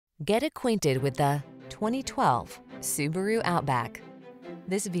Get acquainted with the 2012 Subaru Outback.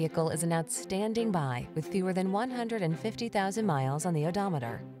 This vehicle is an outstanding buy with fewer than 150,000 miles on the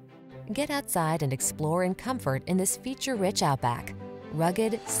odometer. Get outside and explore in comfort in this feature-rich Outback.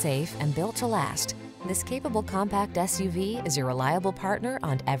 Rugged, safe, and built to last, this capable compact SUV is your reliable partner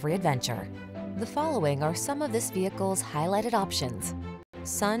on every adventure. The following are some of this vehicle's highlighted options: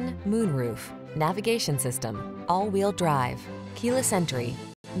 sun, moonroof, navigation system, all-wheel drive, keyless entry,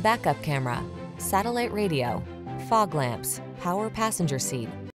 backup camera, satellite radio, fog lamps, power passenger seat,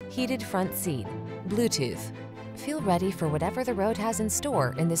 heated front seat, Bluetooth. Feel ready for whatever the road has in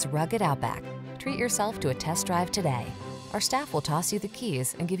store in this rugged Outback. Treat yourself to a test drive today. Our staff will toss you the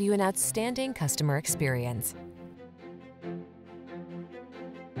keys and give you an outstanding customer experience.